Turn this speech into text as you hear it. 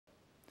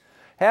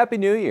Happy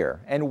New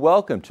Year and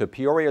welcome to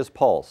Peoria's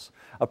Pulse,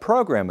 a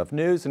program of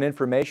news and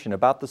information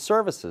about the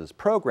services,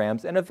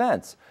 programs, and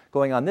events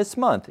going on this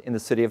month in the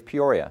city of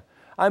Peoria.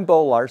 I'm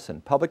Bo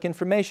Larson, Public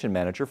Information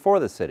Manager for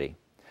the city.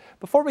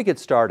 Before we get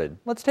started,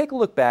 let's take a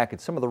look back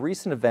at some of the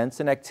recent events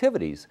and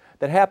activities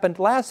that happened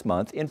last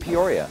month in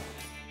Peoria.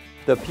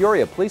 The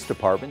Peoria Police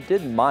Department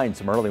didn't mind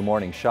some early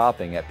morning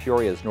shopping at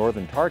Peoria's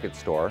Northern Target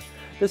store.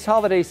 This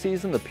holiday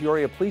season, the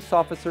Peoria Police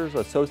Officers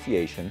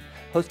Association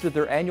hosted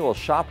their annual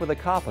Shop with a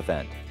Cop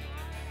event.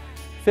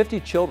 50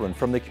 children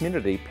from the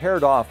community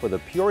paired off with a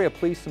Peoria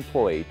police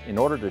employee in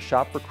order to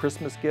shop for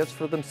Christmas gifts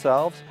for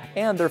themselves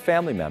and their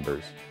family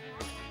members.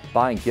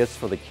 Buying gifts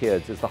for the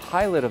kids is the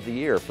highlight of the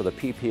year for the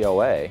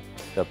PPOA.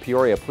 The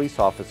Peoria police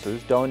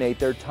officers donate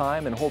their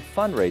time and hold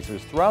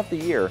fundraisers throughout the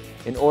year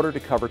in order to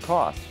cover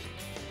costs.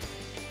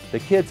 The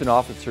kids and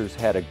officers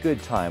had a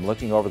good time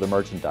looking over the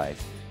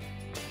merchandise.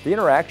 The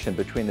interaction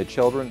between the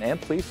children and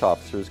police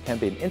officers can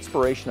be an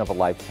inspiration of a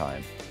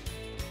lifetime.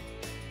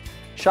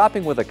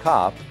 Shopping with a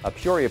cop, a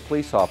Peoria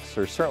police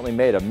officer certainly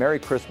made a Merry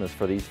Christmas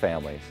for these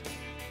families.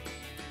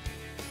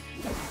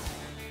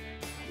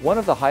 One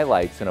of the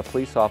highlights in a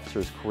police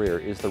officer's career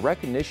is the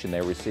recognition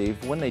they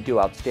receive when they do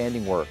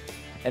outstanding work,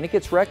 and it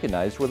gets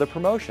recognized with a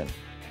promotion.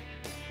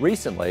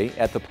 Recently,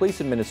 at the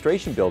Police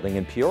Administration Building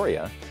in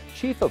Peoria,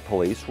 Chief of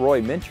Police Roy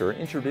Minter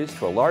introduced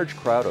to a large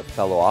crowd of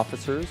fellow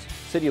officers,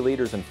 city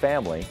leaders, and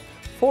family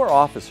 4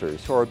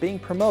 officers who are being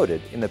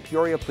promoted in the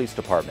Peoria Police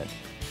Department.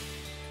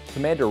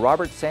 Commander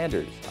Robert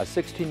Sanders, a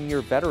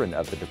 16-year veteran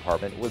of the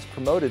department, was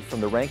promoted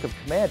from the rank of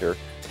commander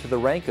to the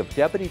rank of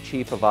Deputy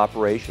Chief of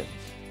Operations.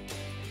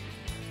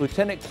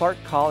 Lieutenant Clark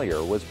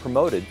Collier was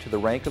promoted to the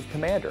rank of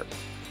commander.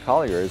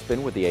 Collier has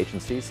been with the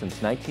agency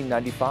since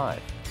 1995.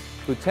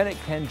 Lieutenant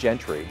Ken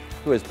Gentry,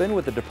 who has been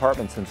with the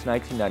department since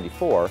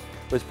 1994,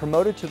 was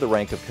promoted to the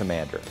rank of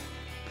commander.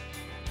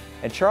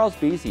 And Charles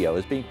Bezio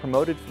is being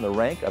promoted from the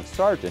rank of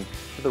sergeant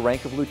to the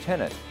rank of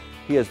lieutenant.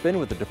 He has been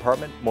with the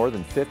department more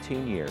than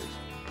 15 years.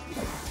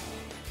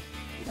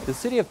 The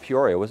city of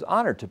Peoria was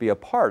honored to be a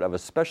part of a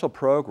special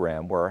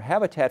program where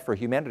Habitat for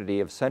Humanity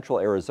of Central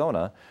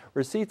Arizona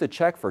received a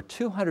check for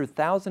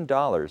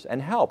 $200,000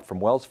 and help from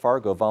Wells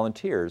Fargo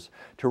volunteers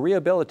to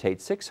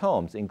rehabilitate 6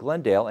 homes in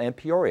Glendale and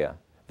Peoria.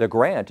 The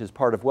grant is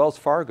part of Wells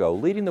Fargo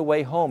Leading the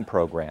Way Home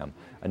program,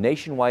 a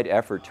nationwide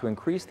effort to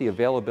increase the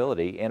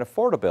availability and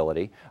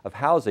affordability of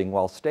housing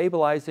while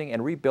stabilizing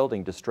and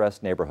rebuilding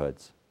distressed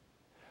neighborhoods.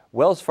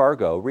 Wells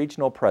Fargo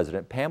Regional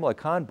President Pamela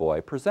Conboy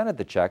presented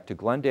the check to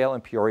Glendale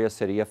and Peoria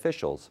city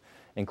officials,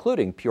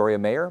 including Peoria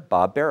Mayor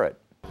Bob Barrett.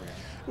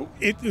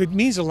 It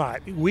means a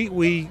lot.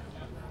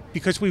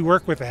 Because we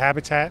work with the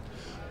Habitat,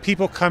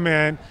 people come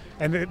in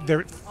and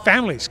their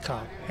families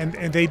come and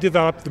they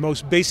develop the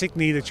most basic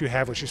need that you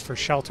have, which is for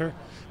shelter.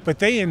 But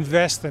they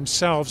invest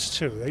themselves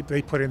too.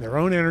 They put in their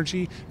own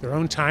energy, their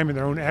own time, and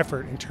their own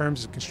effort in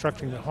terms of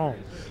constructing the home.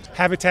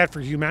 Habitat for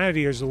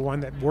Humanity is the one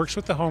that works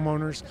with the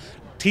homeowners,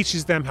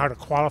 teaches them how to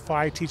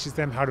qualify, teaches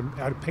them how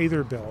to pay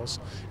their bills,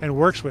 and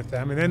works with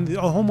them. And then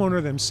the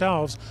homeowner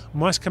themselves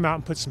must come out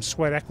and put some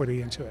sweat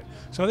equity into it.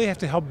 So they have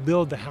to help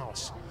build the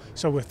house.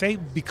 So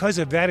because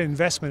of that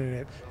investment in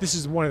it, this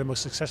is one of the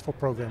most successful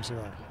programs there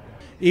are.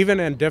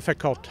 Even in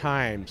difficult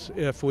times,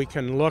 if we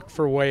can look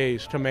for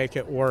ways to make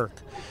it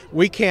work.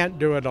 We can't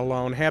do it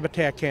alone.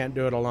 Habitat can't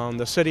do it alone.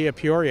 The city of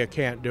Peoria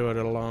can't do it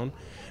alone.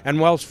 And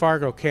Wells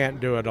Fargo can't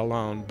do it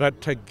alone.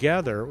 But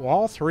together,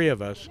 all 3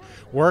 of us,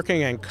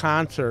 working in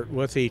concert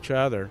with each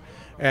other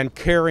and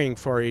caring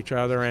for each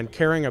other and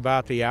caring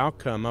about the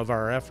outcome of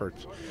our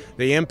efforts,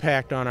 the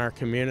impact on our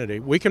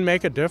community, we can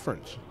make a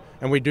difference.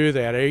 And we do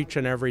that each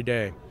and every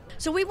day.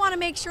 So we want to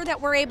make sure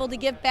that we're able to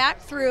give back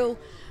through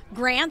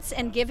grants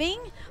and giving,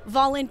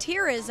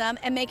 volunteerism,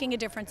 and making a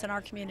difference in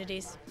our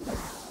communities.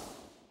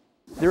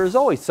 There is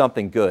always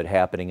something good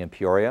happening in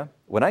Peoria.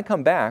 When I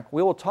come back,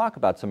 we will talk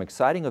about some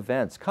exciting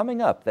events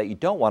coming up that you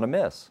don't want to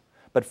miss.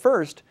 But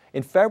first,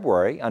 in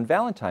February, on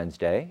Valentine's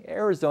Day,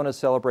 Arizona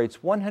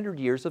celebrates 100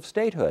 years of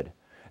statehood.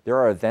 There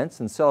are events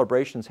and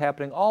celebrations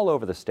happening all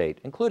over the state,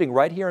 including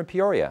right here in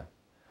Peoria.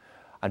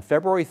 On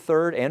February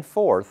 3rd and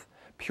 4th,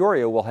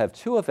 Peoria will have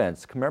 2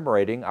 events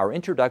commemorating our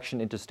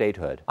introduction into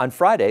statehood. On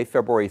Friday,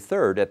 February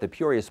 3rd at the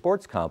Peoria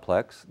Sports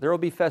Complex, there will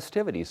be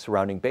festivities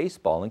surrounding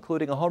baseball,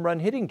 including a home run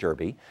hitting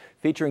derby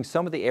featuring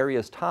some of the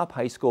area's top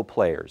high school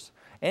players,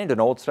 and an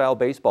old-style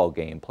baseball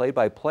game played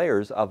by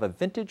players of a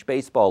vintage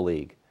baseball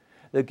league.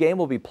 The game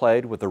will be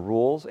played with the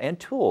rules and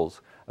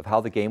tools of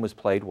how the game was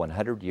played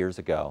 100 years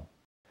ago.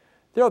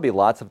 There will be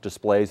lots of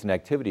displays and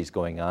activities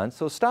going on,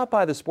 so stop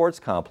by the sports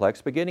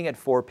complex beginning at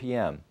 4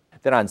 p.m.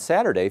 Then on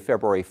Saturday,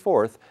 February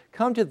 4th,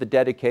 come to the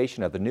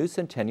dedication of the new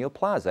Centennial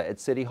Plaza at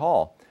City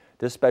Hall.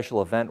 This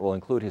special event will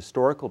include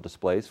historical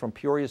displays from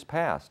Peoria's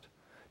past.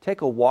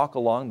 Take a walk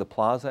along the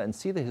plaza and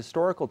see the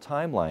historical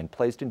timeline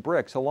placed in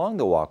bricks along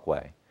the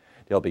walkway.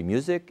 There will be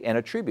music and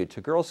a tribute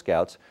to Girl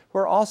Scouts who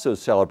are also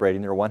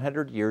celebrating their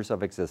 100 years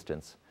of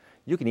existence.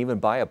 You can even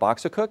buy a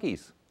box of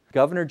cookies.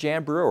 Governor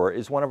Jan Brewer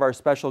is one of our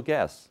special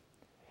guests.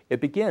 It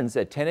begins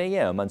at 10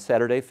 a.m. on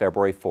Saturday,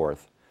 February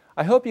 4th.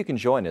 I hope you can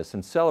join us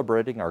in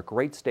celebrating our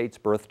great state's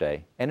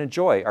birthday and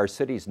enjoy our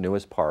city's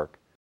newest park.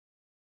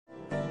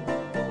 Ball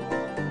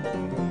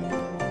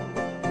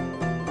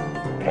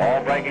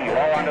breaking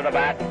low under the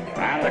bat,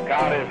 and the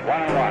count is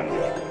 1-1.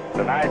 It's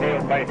an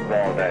ideal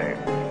baseball day.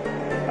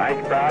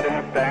 Nice crowd in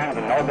the stands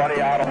and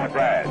nobody out on the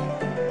grass.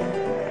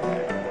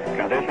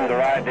 Conditions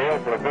are ideal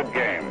for a good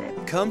game.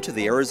 Come to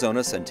the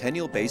Arizona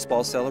Centennial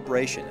Baseball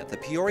Celebration at the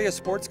Peoria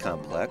Sports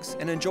Complex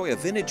and enjoy a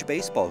vintage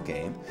baseball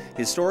game,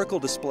 historical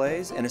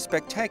displays, and a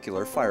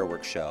spectacular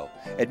fireworks show.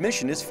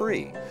 Admission is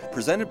free.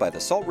 Presented by the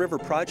Salt River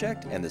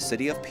Project and the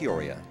City of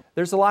Peoria.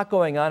 There's a lot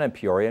going on in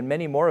Peoria and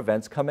many more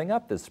events coming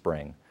up this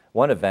spring.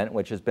 One event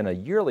which has been a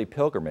yearly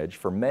pilgrimage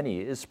for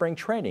many is spring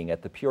training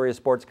at the Peoria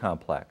Sports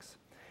Complex.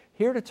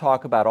 Here to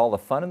talk about all the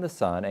fun in the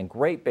sun and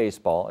great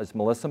baseball is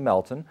Melissa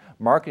Melton,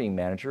 Marketing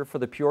Manager for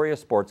the Peoria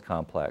Sports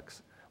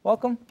Complex.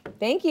 Welcome.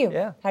 Thank you.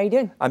 Yeah. How are you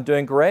doing? I'm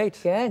doing great.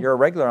 Good. You're a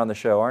regular on the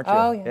show, aren't you?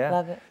 Oh, yeah.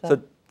 Love it.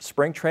 So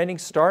spring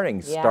training's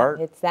starting. Yeah,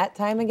 it's that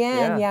time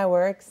again. Yeah,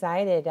 we're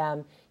excited.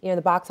 You know,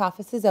 the box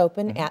office is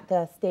open at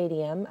the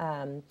stadium.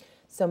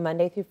 So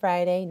Monday through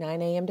Friday,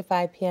 9 a.m. to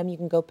 5 p.m. You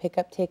can go pick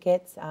up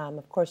tickets.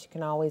 Of course, you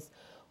can always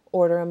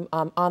order them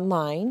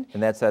online.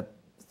 And that's at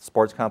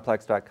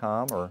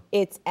sportscomplex.com or?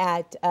 It's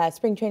at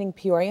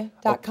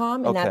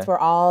springtrainingpeoria.com, and Okay. that's where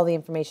all the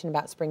information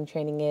about spring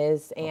training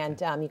is.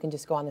 And you can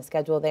just go on the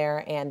schedule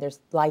there, and there's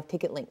live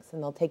ticket links,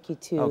 and they'll take you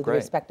to the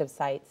respective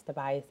sites to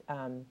buy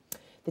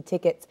the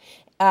tickets.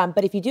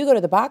 But if you do go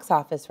to the box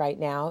office right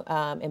now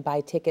and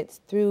buy tickets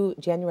through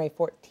January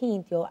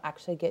 14th, you'll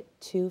actually get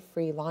 2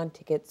 free lawn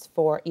tickets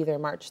for either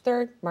March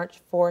 3rd, March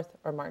 4th,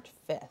 or March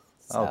 5th.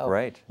 So, Oh,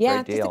 great. Yeah,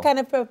 Great deal. just a kind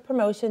of a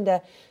promotion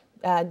to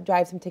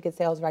drive some ticket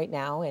sales right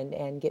now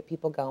and get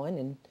people going.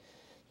 And,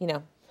 you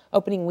know,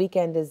 opening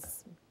weekend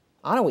is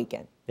on a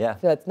weekend. Yeah.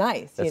 So it's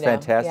nice. That's you know?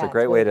 fantastic. Yeah,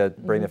 Great it's way really,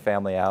 to bring the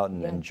family out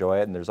and enjoy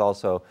it. And there's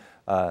also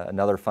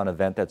another fun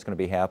event that's going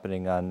to be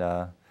happening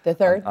on the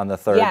 3rd. On the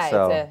 3rd. Yeah,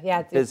 so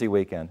it's a busy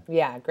weekend.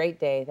 Yeah, great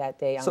day that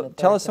day on the 3rd.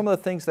 Tell us some of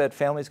the things that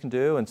families can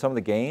do and some of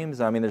the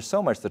games. I mean, there's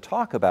so much to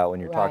talk about when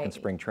you're talking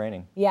spring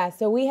training. Yeah,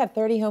 so we have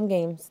 30 home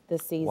games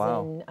this season.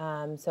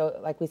 Wow. So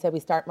like we said, we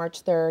start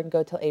March 3rd,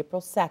 go till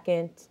April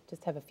 2nd,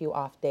 just have a few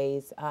off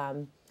days.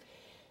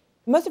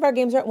 Most of our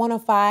games are at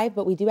 1:05,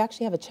 but we do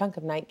actually have a chunk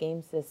of night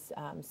games this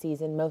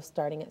season, most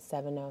starting at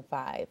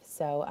 7:05.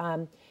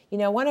 So, you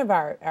know, one of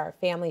our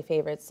family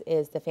favorites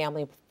is the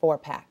family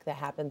 4-pack that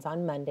happens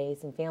on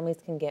Mondays, and families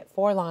can get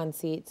 4 lawn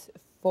seats,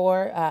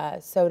 4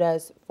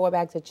 sodas, 4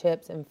 bags of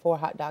chips, and 4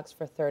 hot dogs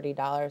for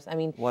 $30. I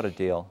mean, What a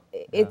deal.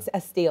 it's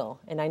a steal,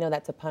 and I know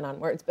that's a pun on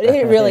words, but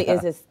it really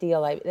is a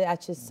steal.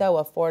 That's just so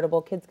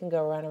affordable. Kids can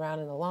go run around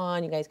in the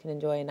lawn. You guys can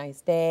enjoy a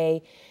nice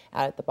day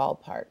out at the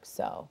ballpark.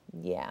 So,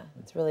 yeah,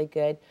 it's really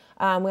good.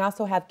 We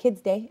also have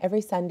Kids Day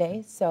every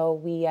Sunday, so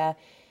we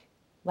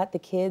let the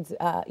kids,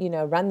 you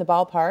know, run the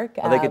ballpark.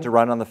 Oh, they get to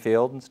run on the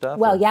field and stuff?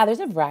 Well, or? yeah, there's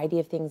a variety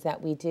of things that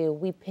we do.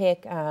 We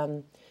pick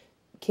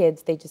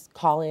kids, they just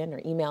call in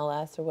or email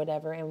us or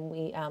whatever, and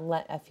we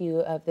let a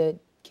few of the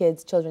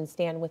children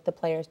stand with the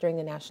players during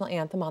the national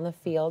anthem on the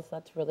field, so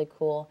that's really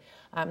cool.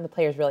 The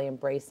players really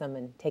embrace them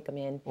and take them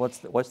in. What's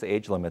the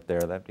age limit there?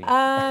 That'd be...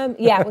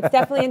 Yeah, it's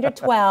definitely under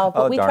 12,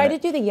 but Oh, we darn try it. to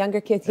do the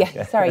younger kids.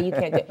 Yeah, sorry, you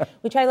can't do it.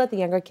 We try to let the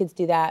younger kids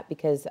do that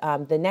because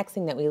the next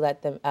thing that we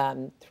let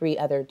the 3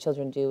 other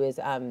children do is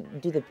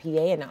do the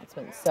PA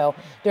announcements. So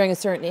during a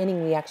certain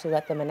inning, we actually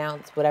let them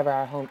announce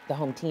whatever the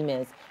home team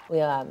is.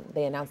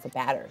 They announce the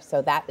batter.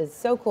 So that is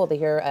so cool to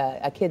hear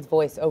a kid's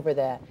voice over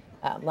the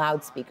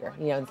loudspeaker,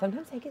 you know, and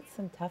sometimes they get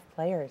some tough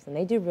players, and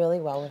they do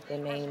really well with their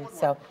names.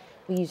 So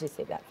we usually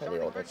save that for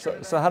the older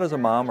kids. So how does a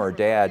mom or a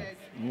dad,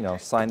 you know,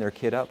 sign their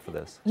kid up for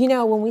this? You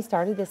know, when we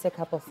started this a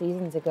couple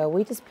seasons ago,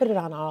 we just put it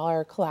on all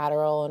our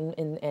collateral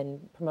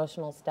and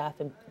promotional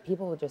stuff, and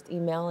people were just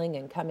emailing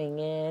and coming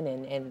in,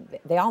 and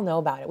they all know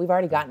about it. We've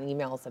already gotten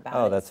emails about it.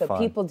 Oh, that's so fun.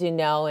 People do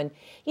know, and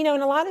you know,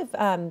 and a lot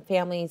of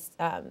families.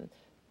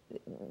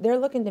 They're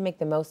looking to make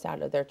the most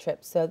out of their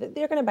trips. So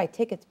they're going to buy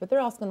tickets, but they're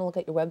also going to look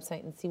at your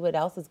website and see what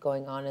else is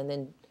going on, and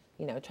then,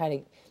 you know, try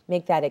to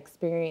make that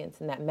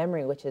experience and that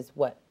memory, which is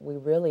what we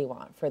really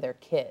want for their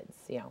kids.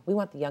 You know, we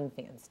want the young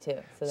fans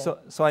too.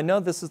 So I know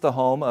this is the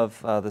home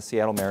of the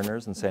Seattle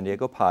Mariners and San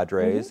Diego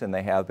Padres, and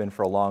they have been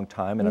for a long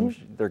time, and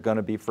they're going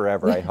to be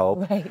forever, I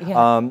hope. Right,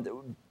 yeah.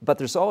 But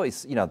there's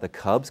always, you know, the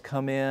Cubs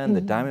come in,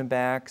 the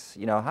Diamondbacks.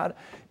 You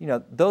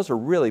know, those are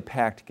really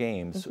packed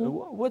games.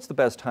 What's the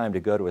best time to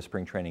go to a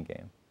spring training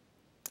game?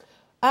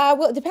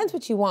 Well, it depends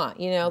what you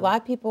want. You know, a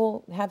lot of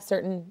people have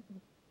certain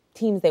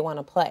teams they want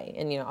to play,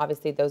 and you know,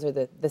 obviously those are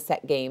the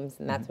set games,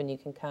 and that's when you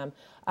can come.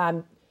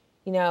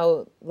 You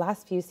know,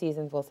 last few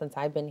seasons, well, since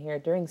I've been here,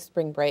 during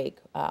spring break,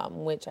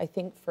 which I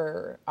think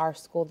for our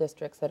school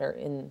districts that are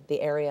in the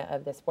area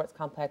of the sports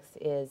complex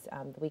is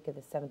the week of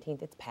the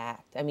 17th, it's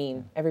packed. I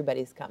mean,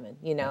 everybody's coming,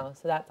 you know,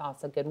 so that's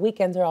also good.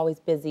 Weekends are always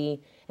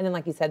busy, and then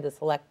like you said, the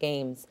select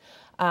games.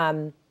 You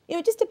know,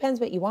 it just depends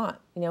what you want.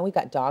 You know, we've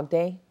got Dog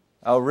Day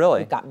Oh, really?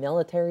 We've got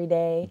Military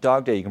Day.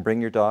 Dog Day, you can bring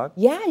your dog?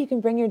 Yeah, you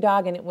can bring your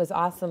dog, and it was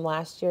awesome.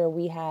 Last year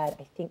we had,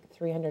 I think,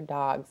 300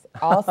 dogs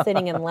all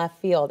sitting in left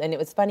field, and it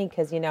was funny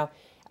because,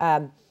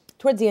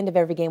 towards the end of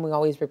every game, we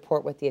always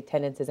report what the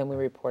attendance is, and we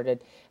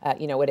reported,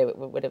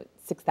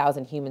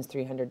 6,000 humans,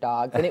 300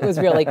 dogs, and it was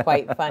really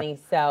quite funny.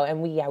 So,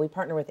 and we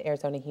partner with the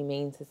Arizona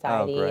Humane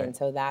Society, great. and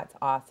so that's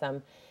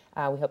awesome.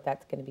 We hope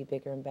that's going to be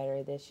bigger and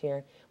better this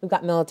year. We've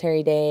got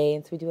Military Day,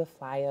 and so we do a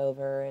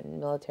flyover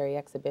and military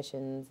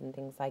exhibitions and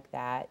things like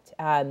that.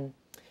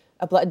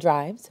 A blood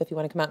drive, so if you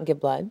want to come out and give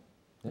blood,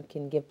 you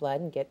can give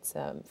blood and get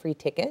some free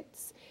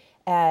tickets.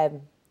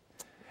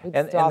 We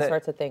do all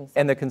sorts of things.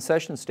 And the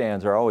concession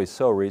stands are always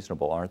so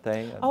reasonable, aren't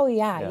they? Oh,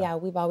 yeah.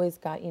 We've always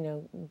got,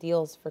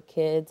 deals for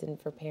kids and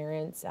for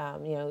parents.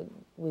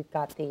 We've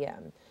got the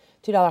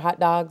 $2 hot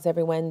dogs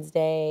every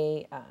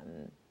Wednesday.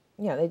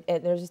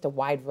 There's just a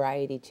wide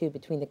variety, too,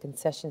 between the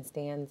concession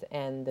stands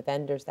and the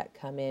vendors that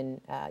come in.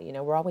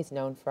 We're always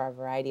known for our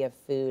variety of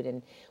food.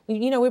 And,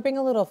 we bring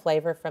a little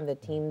flavor from the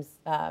team's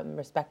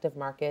respective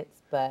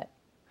markets.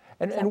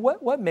 And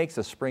what makes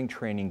a spring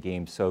training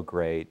game so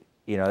great?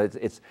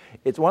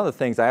 It's one of the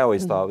things I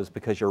always thought was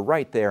because you're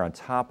right there on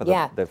top of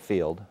the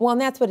field. Well, and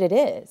that's what it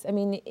is. I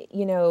mean,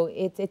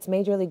 it's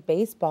Major League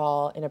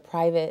Baseball in a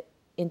private,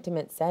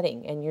 intimate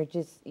setting, and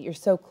you're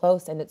so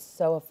close, and it's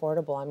so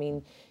affordable. I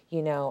mean,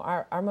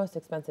 our most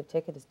expensive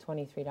ticket is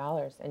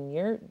 $23, and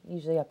you're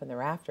usually up in the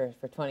rafters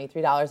for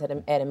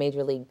 $23 at a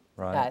Major League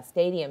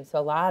stadium. So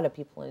a lot of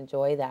people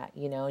enjoy that,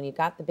 and you've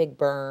got the big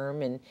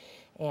berm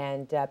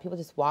and people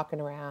just walking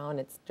around.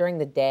 It's during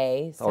the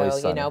day,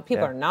 so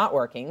people are not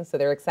working, so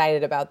they're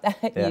excited about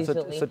that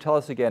usually. So tell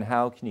us again,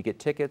 how can you get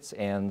tickets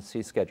and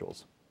see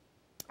schedules?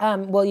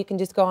 Well, you can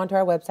just go onto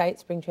our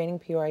website,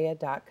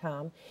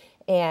 springtrainingpeoria.com,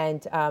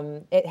 and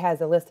it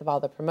has a list of all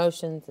the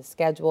promotions, the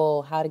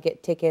schedule, how to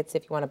get tickets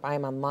if you want to buy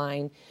them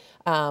online.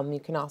 You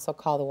can also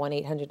call the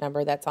 1-800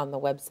 number that's on the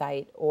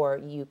website, or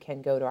you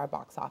can go to our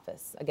box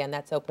office. Again,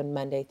 that's open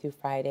Monday through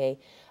Friday,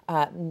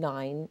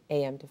 9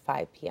 a.m. to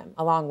 5 p.m.,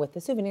 along with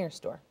the souvenir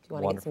store if you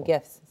want to get some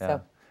gifts. Yeah.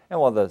 So.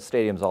 And the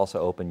stadium's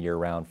also open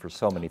year-round for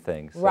so many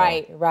things. So,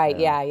 right,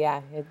 yeah.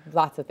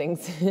 Lots of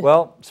things.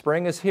 Well,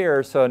 spring is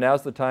here, so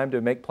now's the time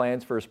to make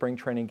plans for a spring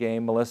training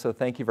game. Melissa,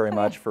 thank you very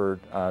much for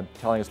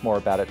telling us more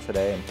about it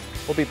today, and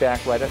we'll be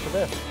back right after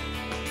this.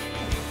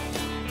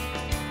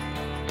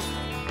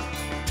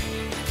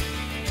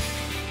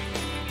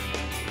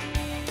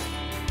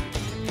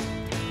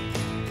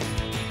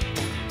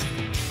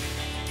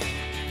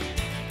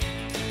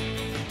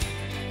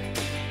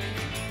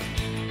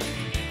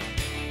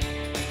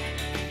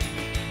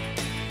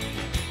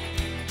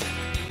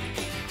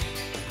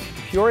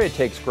 Peoria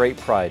takes great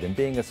pride in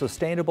being a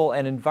sustainable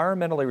and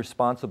environmentally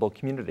responsible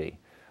community.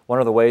 One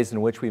of the ways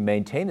in which we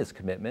maintain this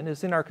commitment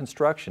is in our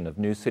construction of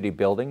new city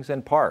buildings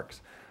and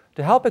parks.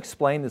 To help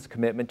explain this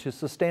commitment to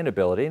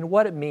sustainability and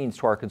what it means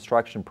to our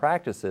construction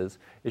practices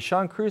is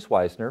Sean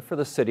Kruzweisner for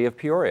the City of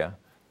Peoria.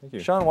 Thank you.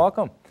 Sean,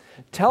 welcome.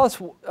 Tell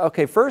us,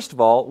 okay, first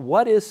of all,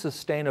 what is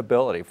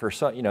sustainability? For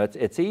some,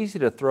 it's easy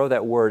to throw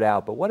that word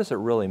out, but what does it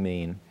really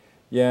mean?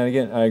 Yeah, and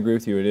again, I agree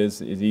with you. It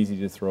is easy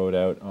to throw it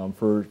out.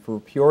 For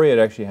Peoria, it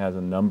actually has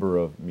a number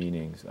of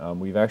meanings.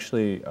 We've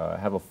actually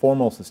have a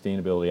formal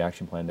sustainability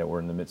action plan that we're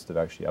in the midst of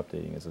actually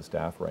updating as a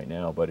staff right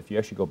now. But if you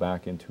actually go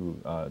back into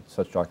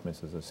such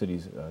documents as the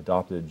city's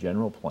adopted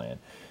general plan,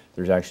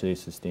 there's actually a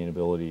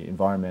sustainability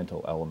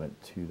environmental element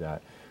to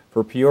that.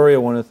 For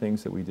Peoria, one of the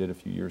things that we did a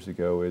few years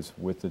ago is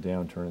with the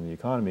downturn in the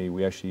economy,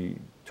 we actually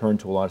turned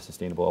to a lot of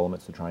sustainable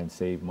elements to try and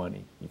save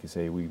money. You could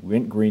say we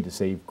went green to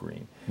save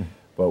green.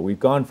 But we've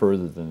gone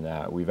further than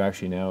that. We've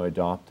actually now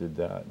adopted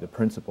the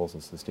principles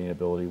of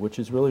sustainability, which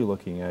is really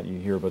looking at, you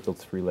hear about the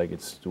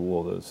three-legged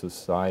stool, the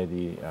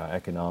society,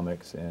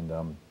 economics, and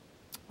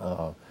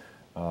the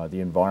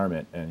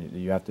environment, and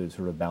you have to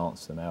sort of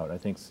balance them out. I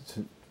think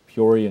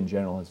Peoria in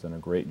general has done a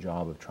great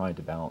job of trying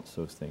to balance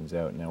those things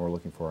out. Now we're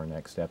looking for our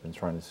next step and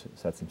trying to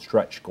set some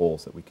stretch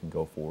goals that we can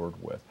go forward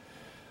with.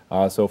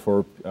 So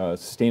for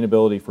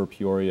sustainability for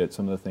Peoria,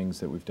 some of the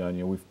things that we've done,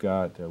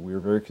 we were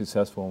very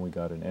successful and we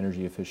got an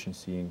energy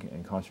efficiency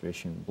and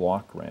conservation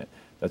block grant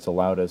that's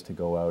allowed us to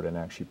go out and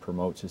actually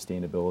promote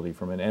sustainability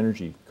from an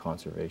energy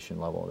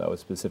conservation level. That was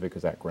specific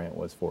because that grant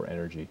was for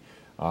energy,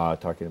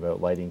 talking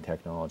about lighting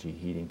technology,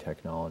 heating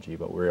technology,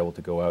 but we were able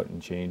to go out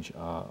and change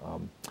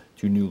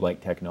to new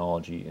light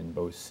technology in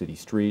both city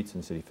streets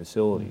and city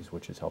facilities,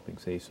 which is helping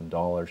save some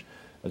dollars,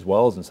 as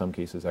well as in some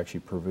cases actually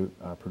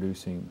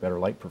producing better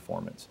light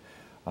performance.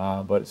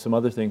 But some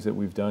other things that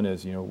we've done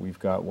is, we've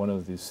got one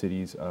of the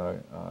city's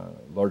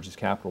largest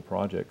capital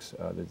projects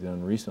that's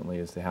done recently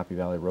is the Happy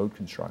Valley Road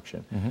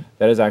construction.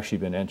 That has actually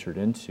been entered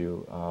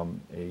into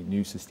a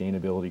new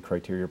sustainability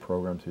criteria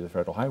program through the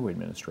Federal Highway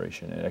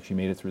Administration. It actually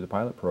made it through the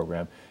pilot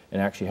program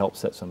and actually helped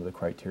set some of the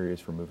criteria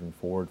for moving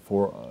forward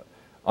for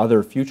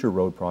other future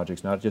road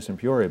projects, not just in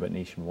Peoria, but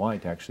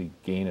nationwide, to actually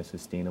gain a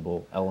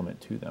sustainable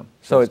element to them.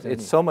 So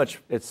it's so much,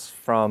 it's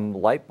from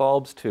light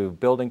bulbs to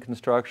building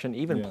construction,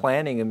 even Yeah.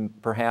 planning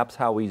and perhaps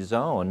how we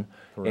zone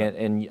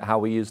and how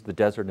we use the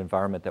desert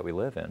environment that we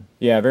live in.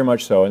 Yeah, very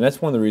much so. And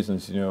that's one of the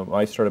reasons,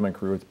 I started my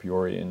career with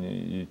Peoria in the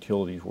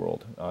utilities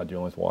world,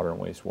 dealing with water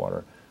and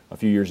wastewater. A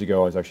few years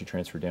ago, I was actually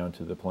transferred down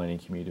to the Planning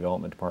and Community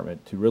Development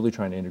Department to really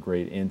try to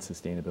integrate in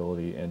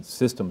sustainability and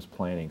systems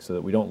planning so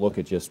that we don't look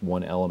at just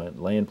one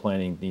element. Land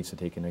planning needs to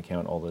take into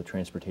account all the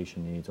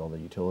transportation needs, all the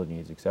utility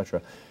needs, et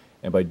cetera.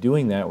 And by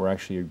doing that, we're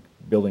actually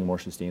building a more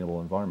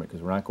sustainable environment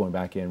because we're not going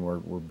back in, we're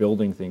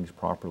building things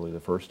properly the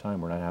first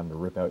time. We're not having to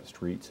rip out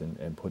streets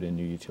and put in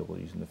new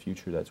utilities in the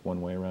future. That's one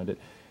way around it.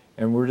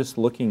 And we're just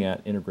looking at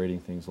integrating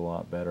things a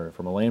lot better.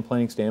 From a land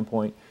planning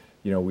standpoint,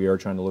 we are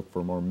trying to look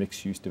for more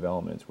mixed-use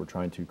developments. We're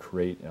trying to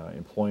create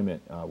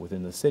employment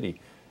within the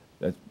city.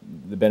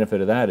 The benefit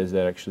of that is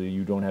that actually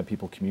you don't have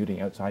people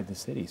commuting outside the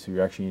city, so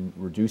you're actually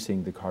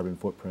reducing the carbon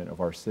footprint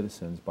of our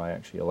citizens by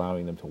actually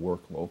allowing them to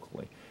work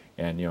locally.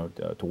 And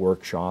to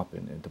work, shop,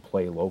 and to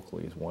play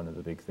locally is one of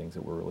the big things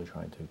that we're really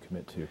trying to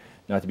commit to,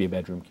 not to be a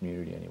bedroom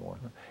community anymore.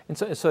 And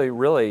so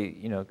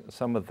really,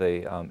 some of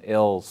the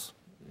ills,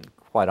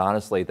 quite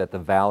honestly, that the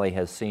Valley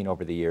has seen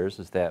over the years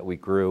is that we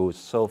grew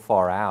so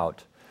far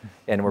out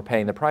and we're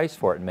paying the price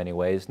for it in many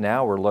ways.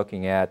 Now we're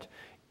looking at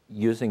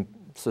using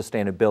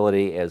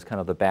sustainability as kind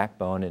of the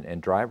backbone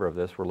and driver of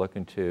this. We're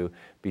looking to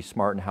be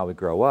smart in how we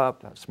grow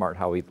up, smart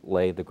how we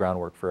lay the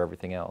groundwork for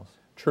everything else.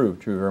 True,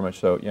 very much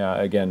so. Yeah,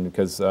 again,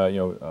 because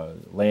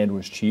land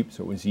was cheap,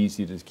 so it was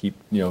easy to keep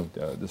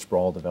the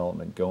sprawl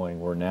development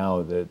going. Where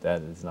now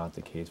that is not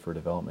the case for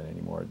development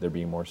anymore. They're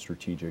being more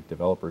strategic.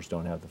 Developers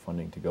don't have the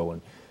funding to go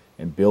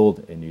and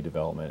build a new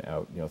development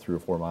out 3 or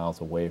 4 miles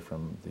away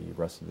from the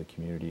rest of the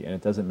community, and it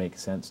doesn't make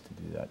sense to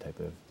do that type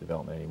of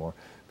development anymore.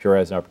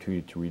 Peoria has an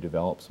opportunity to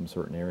redevelop some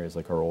certain areas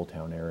like our Old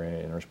Town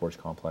area and our sports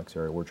complex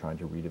area. We're trying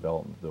to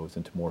redevelop those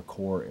into more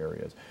core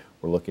areas.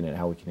 We're looking at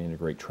how we can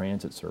integrate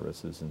transit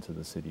services into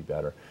the city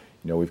better.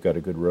 We've got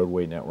a good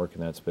roadway network,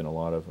 and that's been a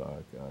lot of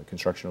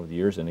construction over the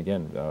years. And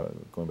again,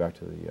 going back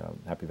to the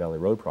Happy Valley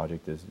Road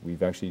project, is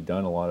we've actually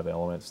done a lot of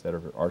elements that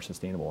are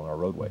sustainable in our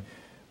roadway.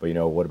 But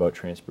what about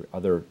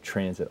other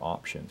transit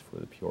options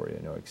for the Peoria?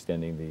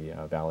 Extending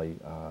the Valley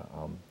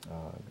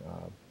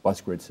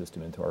bus grid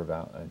system into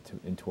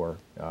our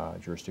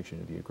jurisdiction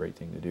would be a great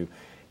thing to do.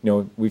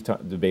 We've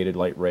debated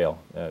light rail.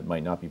 It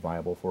might not be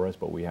viable for us,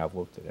 but we have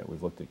looked at it.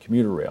 We've looked at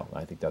commuter rail.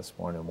 I think that's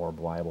one of the more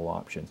viable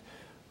options.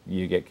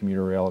 You get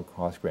commuter rail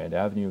across Grand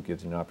Avenue. It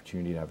gives you an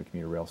opportunity to have a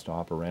commuter rail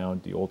stop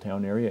around the Old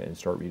Town area and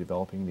start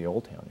redeveloping the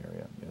Old Town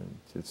area. And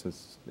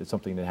it's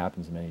something that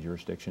happens in many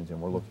jurisdictions, and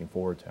we're looking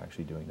forward to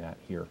actually doing that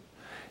here.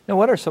 Now,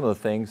 what are some of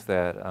the things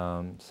that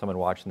someone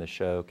watching the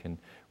show can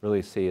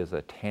really see as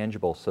a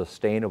tangible,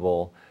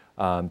 sustainable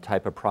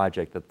type of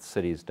project that the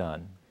city's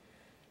done?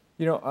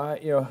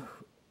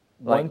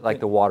 Like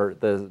the water,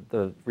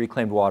 the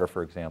reclaimed water,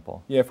 for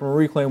example. Yeah, from a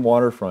reclaimed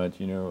waterfront,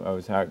 I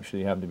was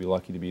actually happened to be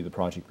lucky to be the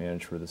project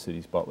manager for the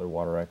city's Butler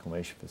Water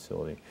Reclamation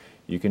Facility.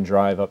 You can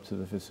drive up to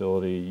the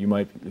facility. You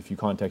might, if you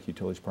contact the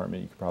utilities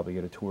department, you could probably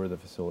get a tour of the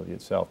facility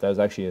itself. That is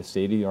actually a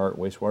state-of-the-art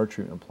wastewater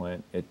treatment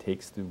plant. It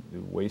takes the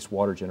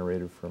wastewater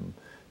generated from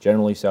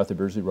generally south of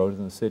Beardsley Road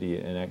in the city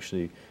and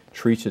actually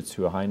treats it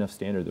to a high enough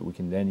standard that we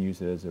can then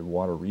use it as a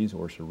water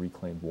resource, a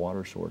reclaimed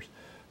water source.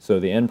 So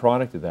the end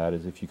product of that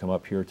is if you come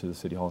up here to the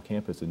City Hall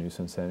campus, the new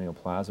Centennial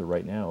Plaza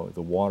right now,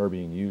 the water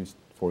being used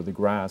for the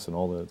grass and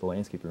all the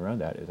landscaping around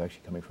that is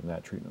actually coming from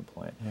that treatment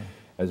plant. Yeah.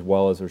 As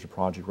well as there's a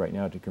project right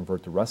now to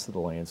convert the rest of the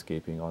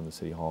landscaping on the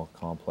City Hall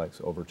complex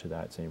over to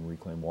that same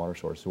reclaimed water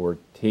source. So we're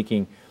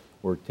taking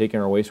our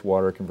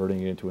wastewater,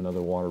 converting it into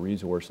another water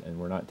resource, and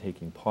we're not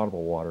taking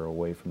potable water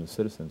away from the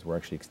citizens. We're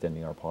actually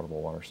extending our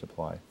potable water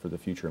supply for the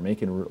future,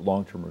 making a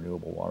long-term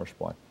renewable water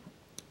supply.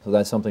 So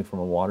that's something from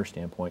a water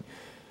standpoint.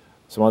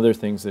 Some other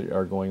things that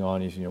are going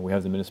on is, we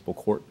have the municipal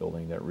court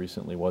building that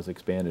recently was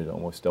expanded,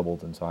 almost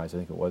doubled in size. I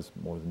think it was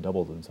more than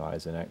doubled in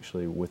size. And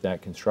actually, with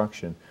that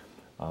construction,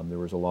 there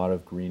was a lot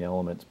of green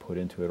elements put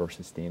into it, or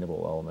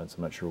sustainable elements.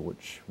 I'm not sure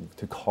which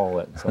to call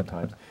it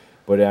sometimes.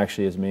 But it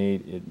actually has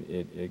made,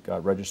 it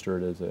got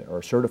registered as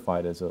or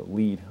certified as a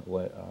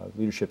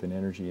leadership in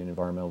energy and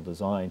environmental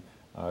design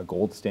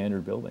gold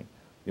standard building.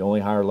 The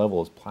only higher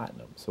level is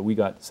platinum. So we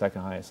got the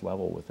second highest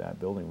level with that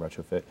building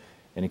retrofit.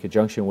 And in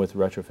conjunction with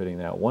retrofitting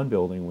that one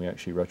building, we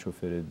actually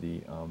retrofitted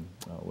the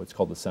what's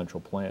called the central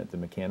plant, the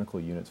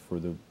mechanical units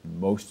for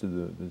most of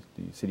the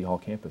City Hall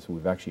campus. So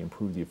we've actually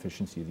improved the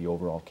efficiency of the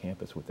overall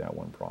campus with that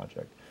one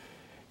project.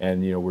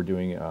 And we're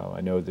doing.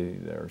 I know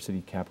our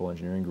City Capital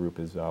Engineering Group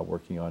is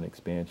working on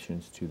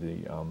expansions to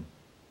I'm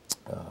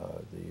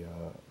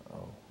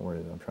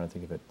trying to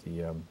think of it.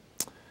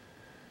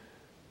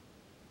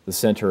 The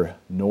center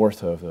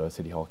north of the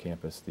City Hall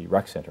campus, the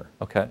rec center.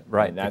 Okay,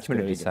 right. And that's the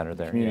community center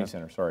there. Community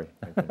center, sorry.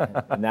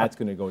 And that's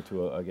going to go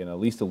to, again, at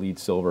least a LEED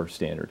Silver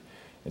standard.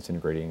 It's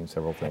integrating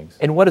several things.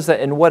 And what does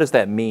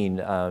that mean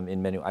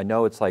in many? I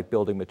know it's like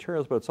building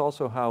materials, but it's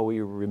also how we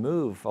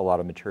remove a lot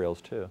of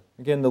materials too.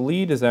 Again, the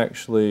LEED is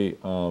actually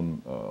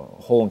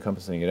whole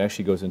encompassing. It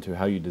actually goes into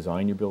how you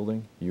design your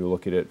building. You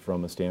look at it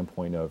from a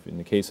standpoint of, in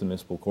the case of the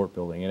municipal court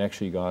building, it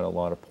actually got a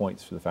lot of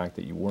points for the fact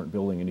that you weren't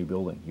building a new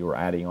building. You were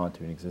adding on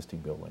to an existing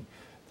building.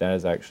 That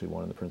is actually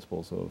one of the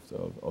principles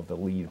of the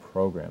LEED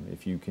program.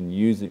 If you can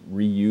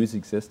reuse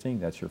existing,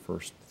 that's your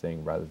first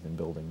thing rather than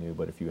building new.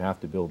 But if you have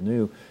to build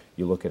new,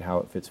 you look at how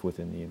it fits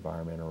within the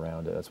environment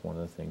around it. That's one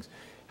of the things.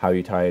 How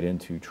you tie it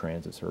into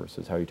transit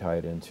services, how you tie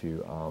it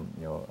into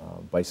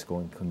bicycle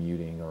and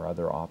commuting or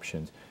other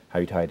options, how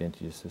you tie it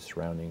into just the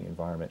surrounding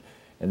environment.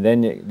 And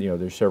then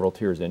there's several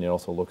tiers, and it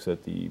also looks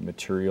at the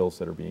materials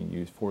that are being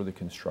used for the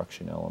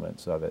construction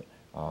elements of it.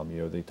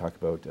 They talk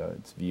about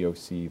it's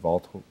VOC,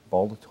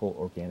 volatile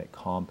organic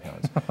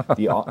compounds.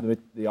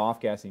 the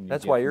off-gassing.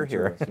 That's why you're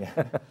here.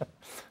 Yeah.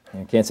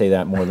 I can't say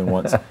that more than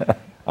once.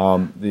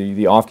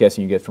 The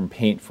off-gassing you get from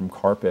paint, from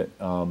carpet,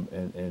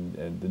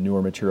 and the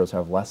newer materials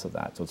have less of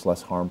that, so it's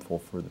less harmful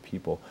for the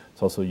people.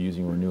 It's also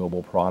using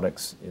renewable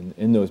products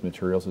in those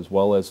materials, as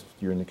well as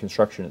during the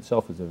construction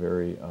itself is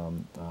it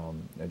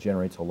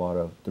generates a lot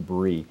of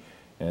debris.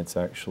 And it's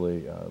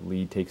actually,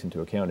 LEED takes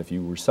into account, if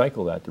you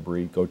recycle that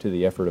debris, go to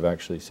the effort of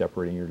actually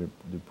separating your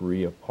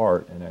debris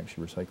apart and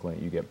actually recycling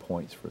it, you get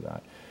points for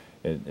that.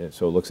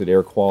 So it looks at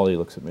air quality, it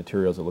looks at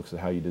materials, it looks at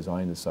how you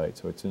design the site.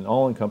 So it's an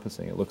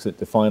all-encompassing. It looks at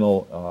the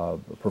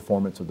final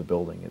performance of the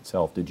building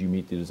itself. Did you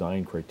meet the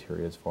design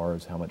criteria as far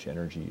as how much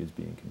energy is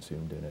being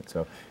consumed in it?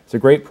 So it's a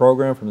great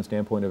program from the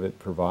standpoint of it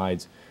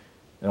provides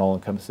an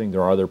all-encompassing.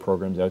 There are other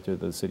programs out there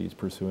that the city is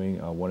pursuing.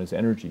 One is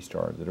Energy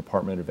Star. The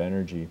Department of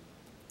Energy,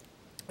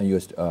 the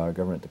U.S.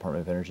 Government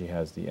Department of Energy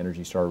has the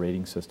Energy Star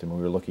rating system, and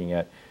we were looking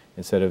at,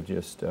 instead of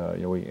just,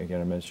 again,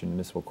 I mentioned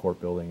municipal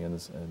court building and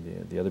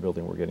the other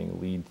building, we're getting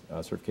LEED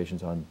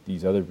certifications on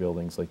these other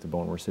buildings like the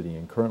one we're sitting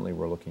in currently.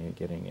 We're looking at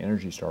getting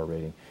Energy Star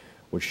rating,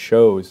 which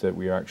shows that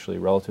we are actually,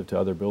 relative to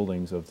other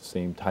buildings of the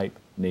same type,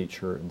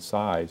 nature, and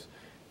size,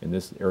 in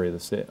this area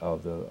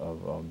of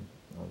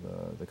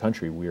the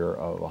country, we are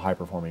a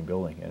high-performing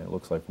building, and it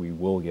looks like we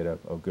will get a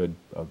good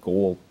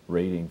gold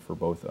rating for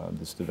both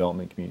this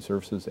development, community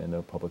services, and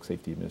the public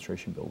safety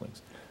administration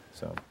buildings.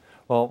 So.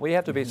 Well, we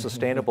have to be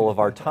sustainable of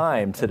our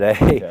time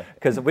today,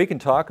 because we can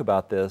talk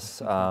about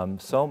this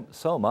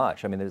so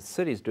much. I mean, the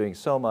city's doing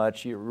so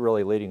much. You're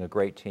really leading a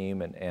great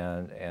team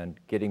and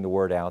getting the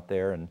word out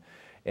there. And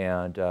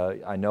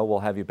I know we'll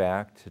have you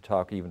back to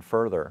talk even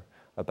further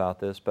about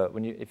this. But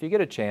if you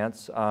get a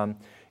chance,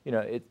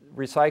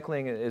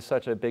 recycling is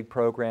such a big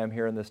program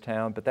here in this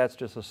town, but that's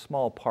just a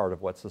small part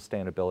of what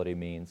sustainability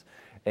means.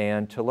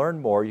 And to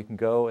learn more, you can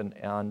go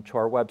onto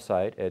our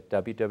website at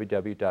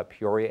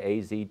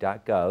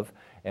www.peoriaaz.gov,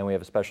 and we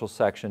have a special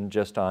section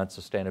just on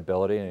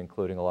sustainability,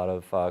 including a lot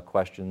of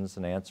questions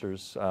and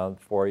answers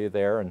for you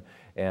there,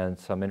 and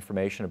some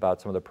information about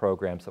some of the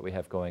programs that we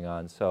have going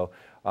on. So,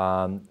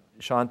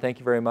 Sean, thank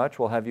you very much.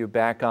 We'll have you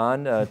back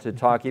on to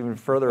talk even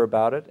further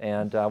about it,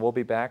 and we'll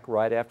be back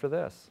right after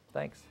this.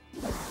 Thanks.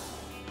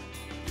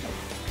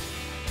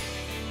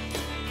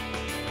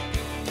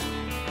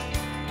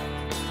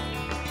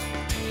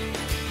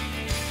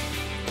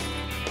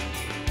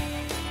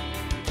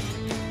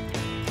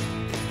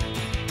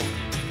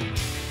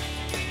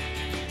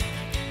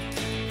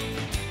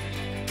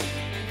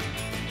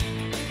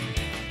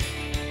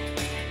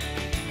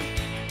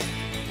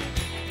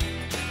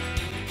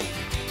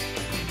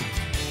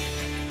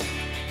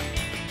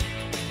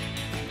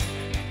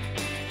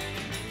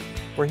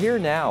 We're here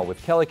now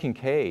with Kelly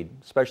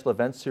Kincaid, Special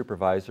Events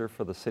Supervisor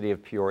for the City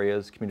of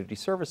Peoria's Community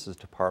Services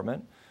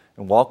Department.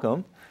 And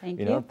welcome. Thank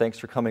you. Thanks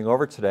for coming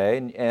over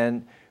today.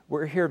 And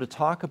we're here to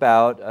talk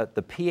about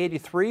the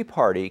P83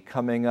 party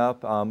coming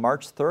up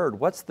March 3rd.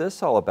 What's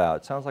this all about?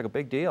 It sounds like a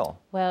big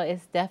deal. Well,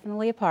 it's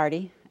definitely a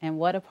party, and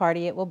what a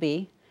party it will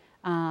be.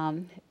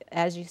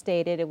 As you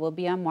stated, it will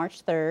be on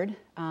March 3rd.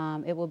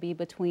 It will be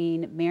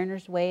between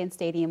Mariners Way and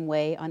Stadium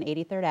Way on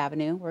 83rd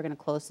Avenue. We're going to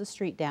close the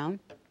street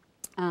down.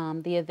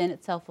 The event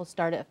itself will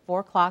start at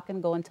 4 o'clock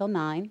and go until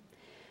 9.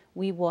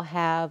 We will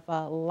have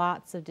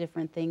lots of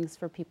different things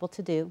for people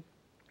to do.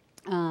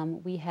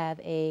 We have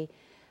a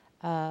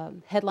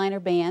headliner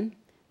band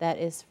that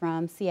is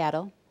from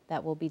Seattle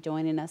that will be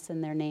joining us,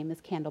 and their name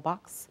is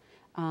Candlebox.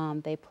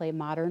 They play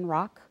modern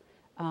rock,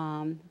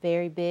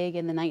 very big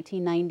in the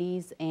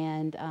 1990s,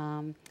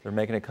 and they're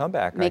making a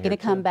comeback. Making a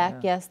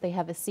comeback, yeah. Yes. They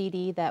have a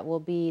CD that will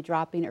be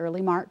dropping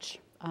early March,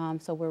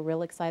 so we're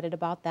real excited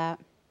about that.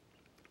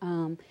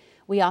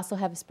 We also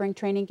have a spring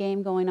training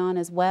game going on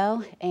as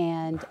well,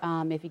 and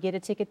if you get a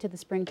ticket to the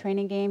spring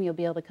training game, you'll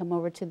be able to come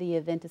over to the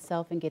event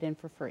itself and get in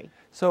for free.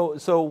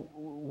 So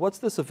what's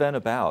this event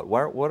about?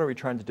 What are we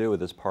trying to do with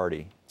this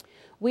party?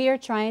 We are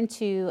trying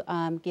to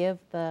give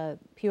the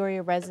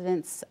Peoria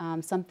residents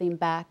something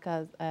back,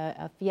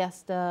 a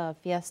fiesta, a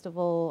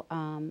festival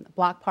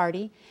block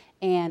party,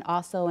 and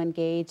also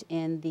engage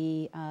in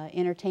the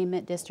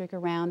entertainment district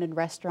around and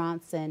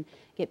restaurants and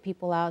get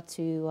people out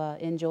to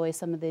enjoy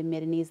some of the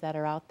amenities that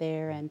are out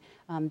there and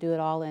do it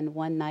all in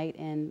one night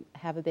and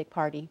have a big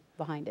party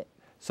behind it.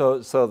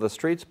 So the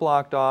street's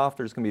blocked off.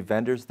 There's going to be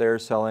vendors there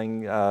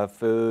selling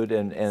food,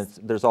 and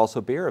there's also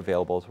beer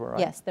available as well, right?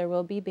 Yes, there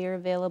will be beer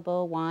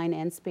available, wine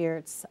and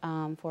spirits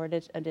for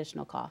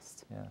additional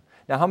cost. Yeah.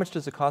 Now, how much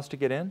does it cost to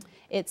get in?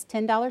 It's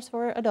 $10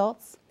 for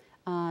adults.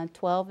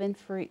 12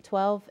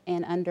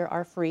 and under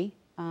are free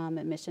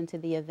admission to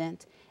the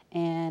event.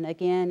 And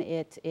again,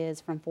 it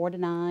is from 4 to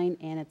 9,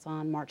 and it's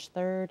on March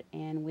 3rd,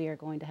 and we are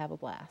going to have a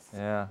blast.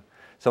 Yeah.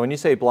 So when you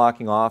say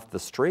blocking off the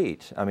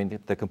street, I mean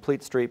the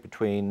complete street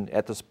between,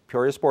 at the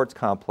Peoria Sports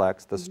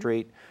Complex, the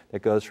street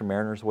that goes from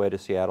Mariners Way to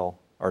Seattle,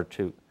 or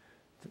to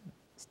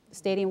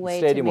Stadium Way.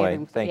 Stadium to Way,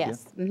 Mariners, thank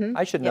yes. you. Mm-hmm.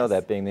 I should know Yes.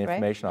 that, being the Right?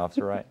 information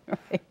officer, right?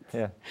 Right.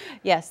 Yeah.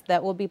 Yes,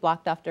 that will be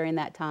blocked off during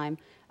that time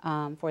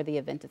for the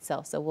event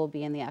itself, so we'll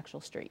be in the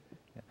actual street.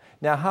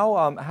 Now,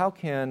 how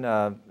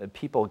can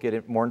people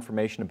get more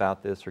information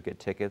about this or get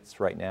tickets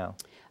right now?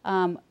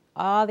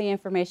 All the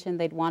information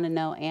they'd want to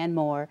know and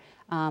more,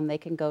 they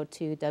can go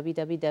to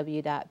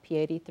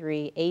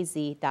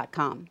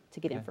www.p83az.com to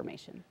get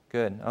information.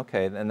 Good.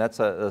 Okay, and that's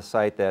a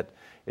site that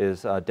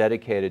is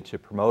dedicated to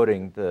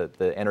promoting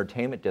the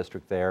entertainment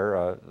district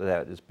there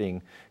that is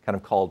being kind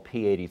of called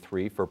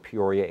P83 for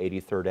Peoria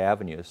 83rd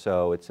Avenue.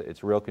 So it's a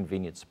real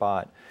convenient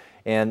spot.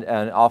 And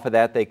off of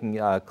that, they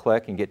can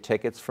click and get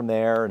tickets from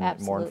there and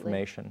Absolutely. more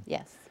information.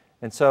 Yes.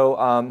 And so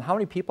how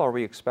many people are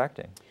we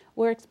expecting?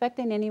 We're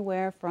expecting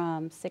anywhere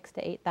from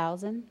 6,000 to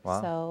 8,000.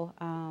 Wow. So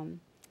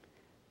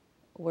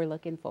we're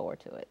looking forward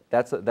to it.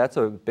 That's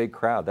a big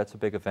crowd. That's a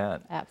big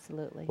event.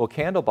 Absolutely. Well,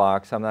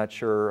 Candlebox, I'm not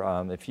sure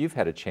if you've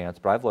had a chance,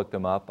 but I've looked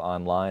them up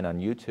online on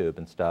YouTube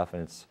and stuff,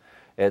 and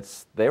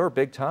they were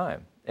big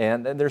time,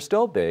 and they're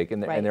still big,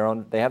 and, Right.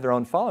 and they have their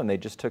own following. They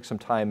just took some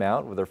time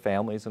out with their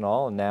families and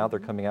all, and now they're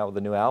coming out with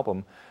a new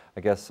album,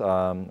 I guess,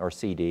 or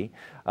CD,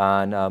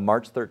 on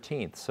March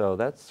 13th. So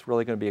that's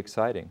really going to be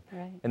exciting.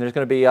 Right. And there's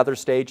going to be other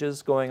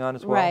stages going on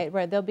as well.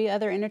 Right. There'll be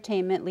other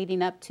entertainment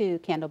leading up to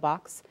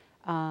Candlebox,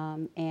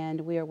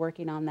 and we are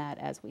working on that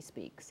as we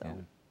speak. So. Yeah.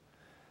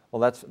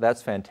 Well,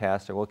 that's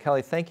fantastic. Well,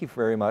 Kelly, thank you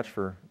very much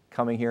for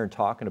coming here and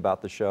talking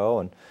about the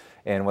show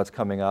and what's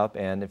coming up.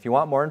 And if you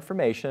want more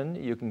information,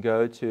 you can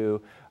go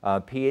to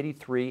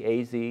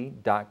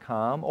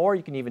p83az.com, or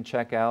you can even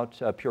check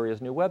out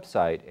Peoria's new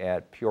website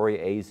at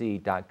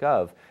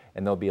peoriaaz.gov,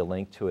 and there'll be a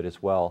link to it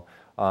as well.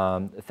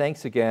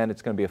 Thanks again.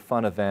 It's going to be a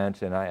fun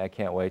event, and I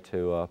can't wait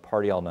to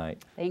party all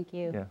night. Thank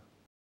you. Yeah.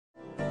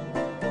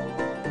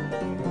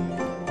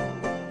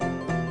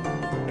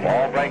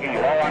 Ball breaking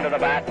low under the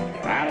bat,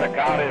 and the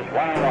count is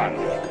 1-1.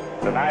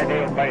 It's an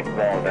ideal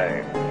baseball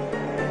day.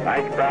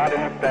 Nice crowd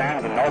in the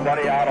stands and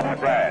nobody out on the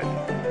grass.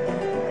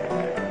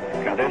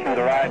 Conditions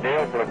are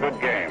ideal for a good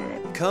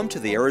game. Come to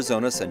the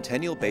Arizona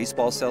Centennial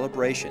Baseball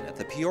Celebration at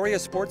the Peoria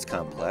Sports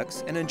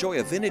Complex and enjoy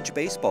a vintage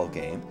baseball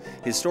game,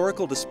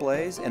 historical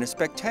displays, and a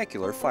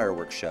spectacular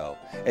fireworks show.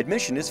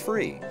 Admission is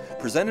free.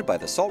 Presented by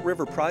the Salt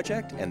River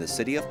Project and the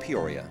City of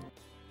Peoria.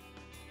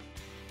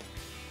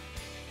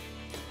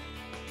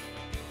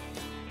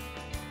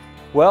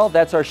 Well,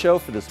 that's our show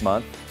for this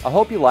month. I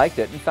hope you liked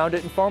it and found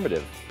it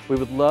informative. We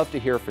would love to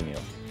hear from you.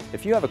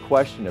 If you have a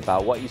question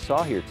about what you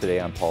saw here today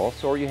on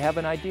Pulse, or you have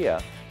an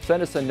idea,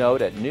 send us a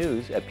note at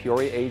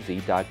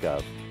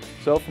news@peoriaaz.gov.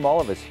 So from all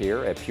of us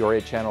here at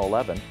Peoria Channel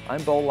 11,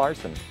 I'm Bo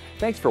Larson.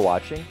 Thanks for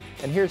watching,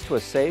 and here's to a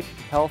safe,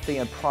 healthy,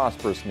 and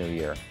prosperous new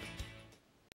year.